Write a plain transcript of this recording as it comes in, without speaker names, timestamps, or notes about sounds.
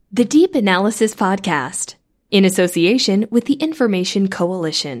The Deep Analysis Podcast, in association with the Information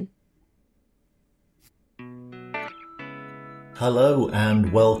Coalition. Hello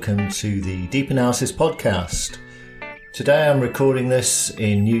and welcome to the Deep Analysis Podcast. Today I'm recording this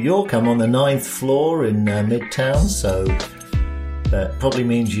in New York. I'm on the 9th floor in Midtown, so that probably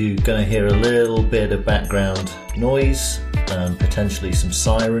means you're going to hear a little bit of background noise, potentially some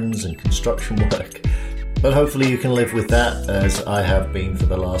sirens and construction work. But hopefully you can live with that, as I have been for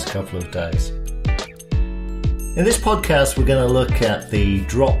the last couple of days. In this podcast, we're going to look at the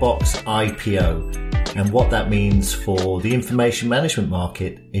Dropbox IPO and what that means for the information management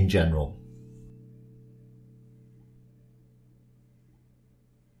market in general.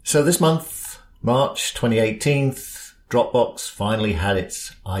 So this month, March 2018, Dropbox finally had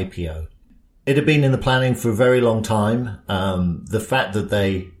its IPO. It had been in the planning for a very long time. The fact that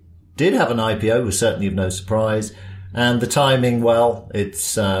they did have an IPO was certainly of no surprise, and the timing, well, it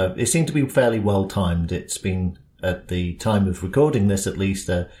seemed to be fairly well timed. It's been, at the time of recording this at least,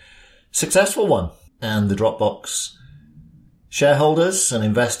 a successful one, and the Dropbox shareholders and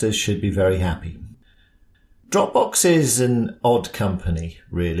investors should be very happy. Dropbox is an odd company,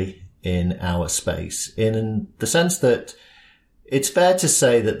 really, in our space, in the sense that it's fair to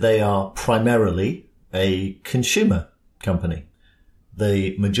say that they are primarily a consumer company.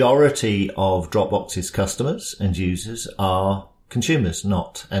 The majority of Dropbox's customers and users are consumers,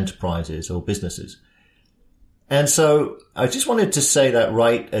 not enterprises or businesses. And so I just wanted to say that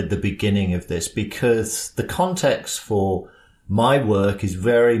right at the beginning of this, because the context for my work is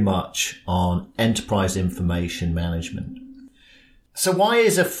very much on enterprise information management. So why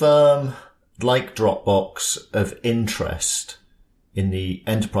is a firm like Dropbox of interest in the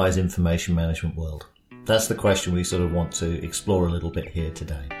enterprise information management world? That's the question we sort of want to explore a little bit here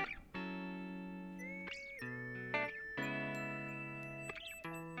today.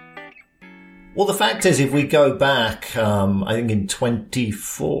 Well, the fact is, if we go back, I think in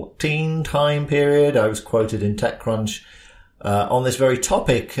 2014 time period, I was quoted in TechCrunch on this very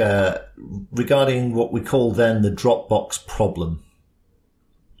topic regarding what we call then the Dropbox problem.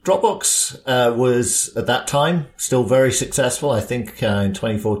 Dropbox was, at that time, still very successful. I think in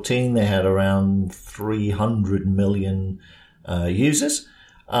 2014 they had around 300 million users.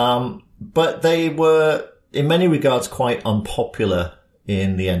 But they were, in many regards, quite unpopular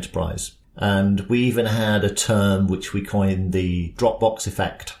in the enterprise. And we even had a term which we coined the Dropbox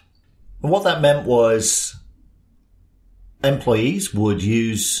effect. And what that meant was employees would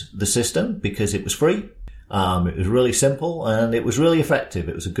use the system because it was free. It was really simple and it was really effective.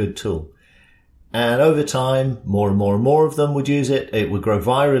 It was a good tool. And over time, more and more and more of them would use it. It would grow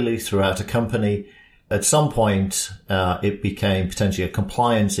virally throughout a company. At some point, it became potentially a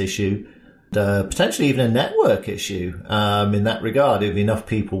compliance issue, potentially even a network issue. In that regard, if enough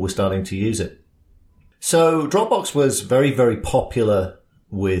people were starting to use it. So Dropbox was very, very popular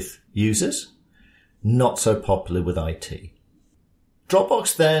with users, not so popular with IT.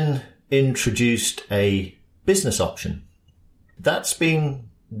 Dropbox then introduced a business option. That's been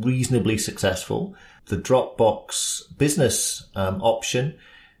reasonably successful. The Dropbox business option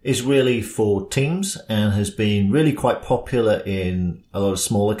is really for teams and has been really quite popular in a lot of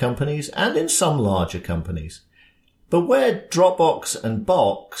smaller companies and in some larger companies. But where Dropbox and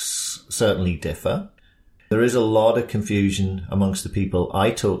Box certainly differ, there is a lot of confusion amongst the people I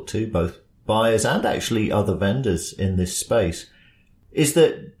talk to, both buyers and actually other vendors in this space, is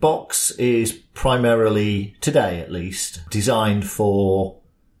that Box is primarily, today at least, designed for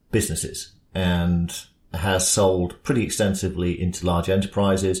businesses and has sold pretty extensively into large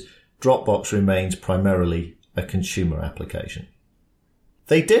enterprises. Dropbox remains primarily a consumer application.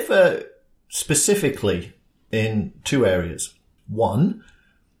 They differ specifically in two areas. One,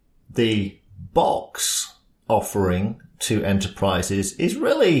 the Box offering to enterprises is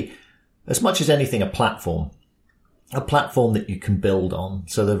really, as much as anything, a platform that you can build on.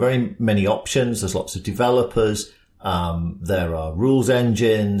 So there are very many options. There's lots of developers. There are rules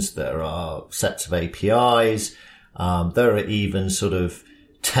engines. There are sets of APIs. There are even sort of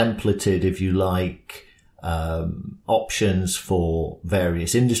templated, if you like, options for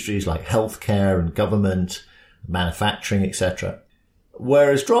various industries like healthcare and government, manufacturing, etc.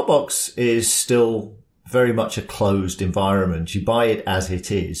 Whereas Dropbox is still very much a closed environment. You buy it as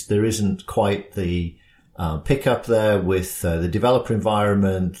it is. There isn't quite the pick up there with the developer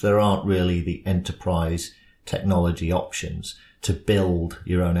environment. There aren't really the enterprise technology options to build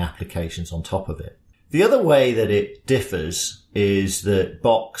your own applications on top of it. The other way that it differs is that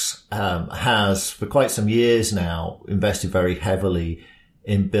Box has, for quite some years now, invested very heavily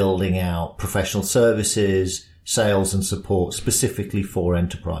in building out professional services, sales and support specifically for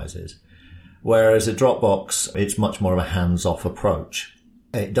enterprises. Whereas at Dropbox, it's much more of a hands-off approach.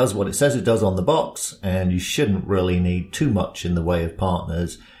 It does what it says it does on the box, and you shouldn't really need too much in the way of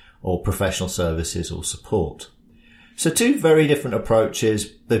partners or professional services or support. So two very different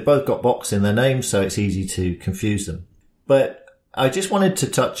approaches. They've both got box in their names, so it's easy to confuse them. But I just wanted to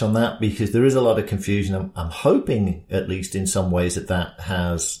touch on that because there is a lot of confusion. I'm hoping, at least in some ways, that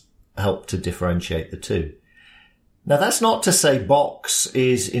has helped to differentiate the two. Now, that's not to say Box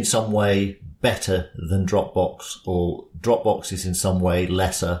is in some way better than Dropbox or Dropbox is in some way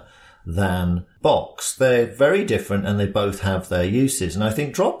lesser than Box. They're very different and they both have their uses. And I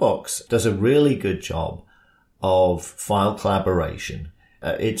think Dropbox does a really good job of file collaboration.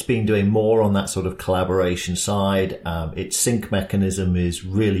 It's been doing more on that sort of collaboration side. Its sync mechanism is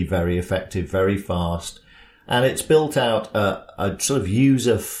really very effective, very fast. And it's built out a sort of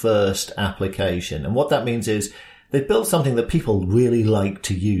user-first application. And what that means is they've built something that people really like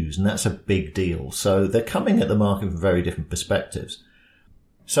to use, and that's a big deal. So they're coming at the market from very different perspectives.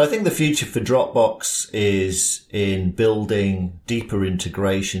 So I think the future for Dropbox is in building deeper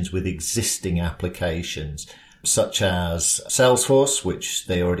integrations with existing applications, such as Salesforce, which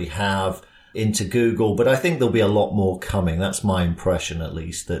they already have, into Google. But I think there'll be a lot more coming. That's my impression, at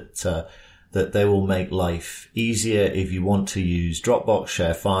least, that they will make life easier if you want to use Dropbox,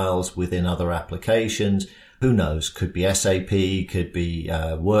 share files within other applications. Who knows? Could be SAP, could be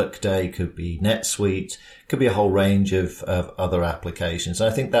Workday, could be NetSuite, could be a whole range of other applications.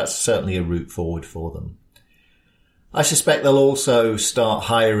 I think that's certainly a route forward for them. I suspect they'll also start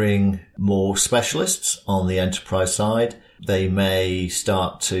hiring more specialists on the enterprise side. They may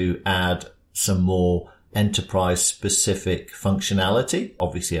start to add some more enterprise-specific functionality,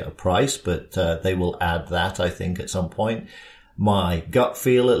 obviously at a price, but they will add that, I think, at some point. My gut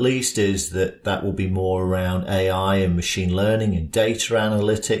feel, at least, is that will be more around AI and machine learning and data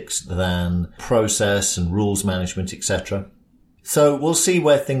analytics than process and rules management, etc. So we'll see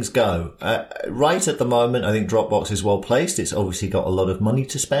where things go. Right at the moment, I think Dropbox is well placed. It's obviously got a lot of money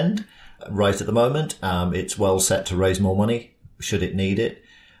to spend right at the moment. It's well set to raise more money should it need it.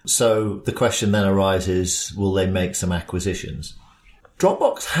 So the question then arises, will they make some acquisitions?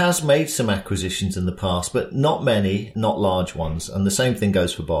 Dropbox has made some acquisitions in the past, but not many, not large ones. And the same thing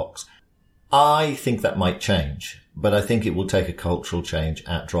goes for Box. I think that might change, but I think it will take a cultural change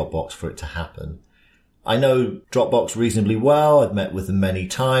at Dropbox for it to happen. I know Dropbox reasonably well. I've met with them many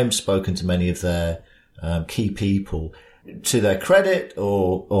times, spoken to many of their key people. To their credit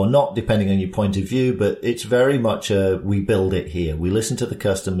or not, depending on your point of view, but it's very much we build it here. We listen to the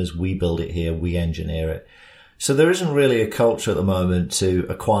customers, we build it here, we engineer it. So there isn't really a culture at the moment to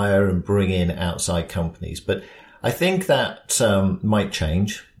acquire and bring in outside companies. But I think that might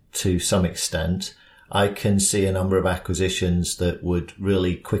change to some extent. I can see a number of acquisitions that would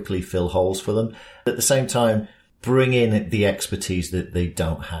really quickly fill holes for them. At the same time, bring in the expertise that they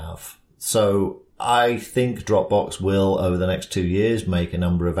don't have. So I think Dropbox will, over the next 2 years, make a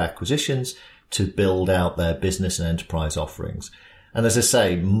number of acquisitions to build out their business and enterprise offerings. And as I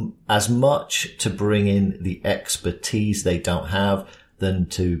say, as much to bring in the expertise they don't have than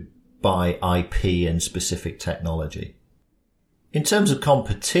to buy IP and specific technology. In terms of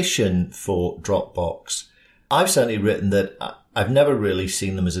competition for Dropbox, I've certainly written that I've never really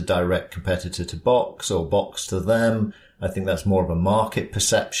seen them as a direct competitor to Box or Box to them. I think that's more of a market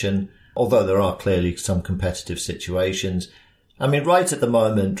perception, although there are clearly some competitive situations. I mean, right at the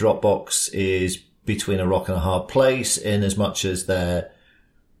moment, Dropbox is between a rock and a hard place in as much as their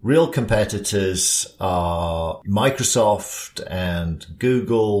real competitors are Microsoft and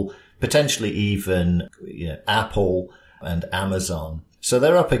Google, potentially even Apple and Amazon. So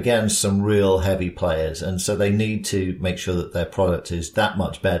they're up against some real heavy players, and so they need to make sure that their product is that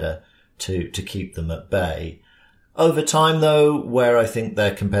much better to keep them at bay. Over time, though, where I think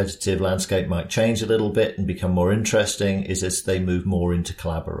their competitive landscape might change a little bit and become more interesting is as they move more into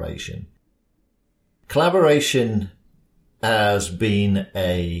collaboration. Collaboration has been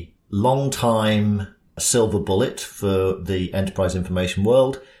a long time silver bullet for the enterprise information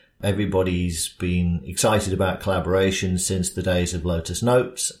world. Everybody's been excited about collaboration since the days of Lotus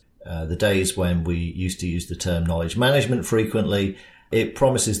Notes, the days when we used to use the term knowledge management frequently. It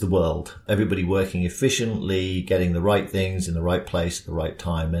promises the world, everybody working efficiently, getting the right things in the right place at the right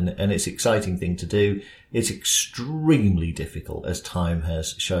time. And it's an exciting thing to do. It's extremely difficult, as time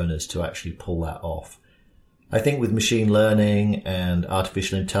has shown us, to actually pull that off. I think with machine learning and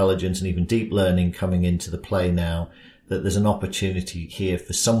artificial intelligence and even deep learning coming into the play now, that there's an opportunity here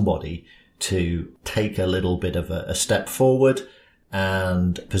for somebody to take a little bit of a step forward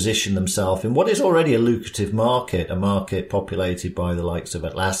and position themselves in what is already a lucrative market, a market populated by the likes of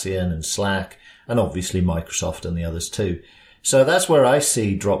Atlassian and Slack, and obviously Microsoft and the others too. So that's where I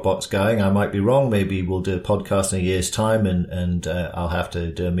see Dropbox going. I might be wrong. Maybe we'll do a podcast in a year's time and I'll have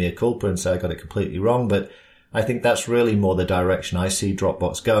to do a mea culpa and say I got it completely wrong. But I think that's really more the direction I see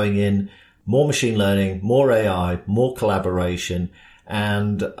Dropbox going in. More machine learning, more AI, more collaboration,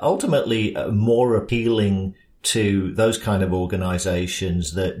 and ultimately more appealing to those kind of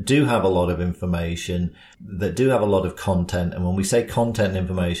organizations that do have a lot of information, that do have a lot of content. And when we say content and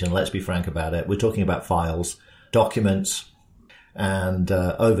information, let's be frank about it. We're talking about files, documents, and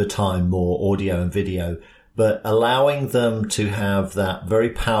over time more audio and video, but allowing them to have that very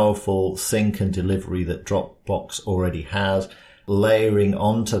powerful sync and delivery that Dropbox already has, layering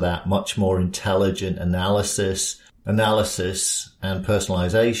onto that much more intelligent analysis and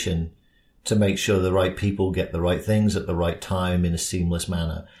personalization to make sure the right people get the right things at the right time in a seamless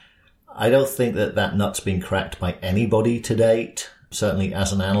manner. I don't think that nut's been cracked by anybody to date. Certainly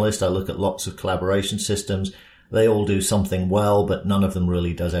as an analyst, I look at lots of collaboration systems. They all do something well, but none of them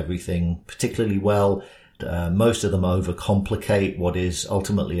really does everything particularly well. Most of them overcomplicate what is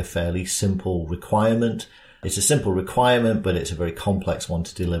ultimately a fairly simple requirement. It's a simple requirement, but it's a very complex one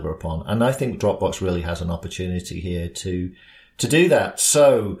to deliver upon. And I think Dropbox really has an opportunity here to do that.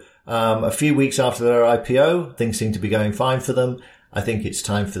 So, a few weeks after their IPO, things seem to be going fine for them. I think it's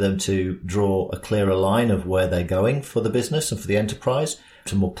time for them to draw a clearer line of where they're going for the business and for the enterprise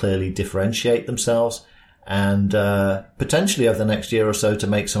to more clearly differentiate themselves. And potentially over the next year or so to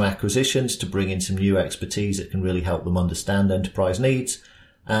make some acquisitions to bring in some new expertise that can really help them understand enterprise needs.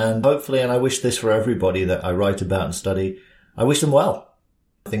 And hopefully, and I wish this for everybody that I write about and study, I wish them well.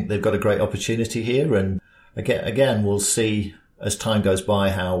 I think they've got a great opportunity here. And again, we'll see as time goes by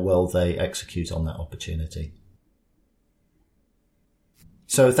how well they execute on that opportunity.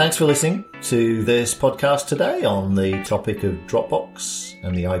 So thanks for listening to this podcast today on the topic of Dropbox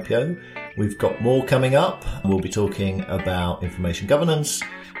and the IPO. We've got more coming up. We'll be talking about information governance.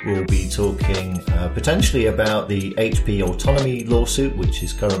 We'll be talking potentially about the HP autonomy lawsuit, which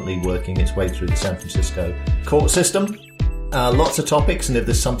is currently working its way through the San Francisco court system. Lots of topics, and if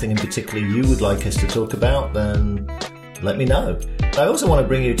there's something in particular you would like us to talk about, then let me know. I also want to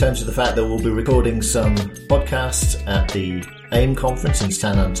bring your attention to the fact that we'll be recording some podcasts at the AIM conference in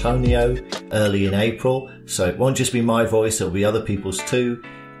San Antonio early in April. So it won't just be my voice, it'll be other people's too.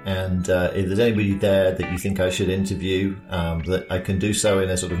 And if there's anybody there that you think I should interview, that I can do so in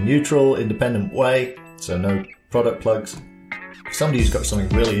a sort of neutral, independent way, so no product plugs. If somebody who's got something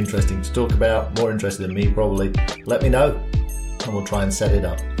really interesting to talk about, more interested than me probably, let me know and we'll try and set it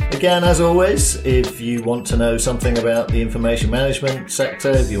up. Again, as always, if you want to know something about the information management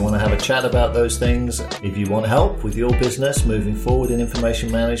sector, if you want to have a chat about those things, if you want help with your business moving forward in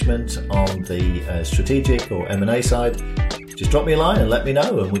information management on the strategic or M&A side, just drop me a line and let me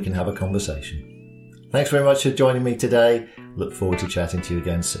know and we can have a conversation. Thanks very much for joining me today. Look forward to chatting to you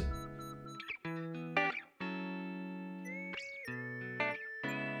again soon.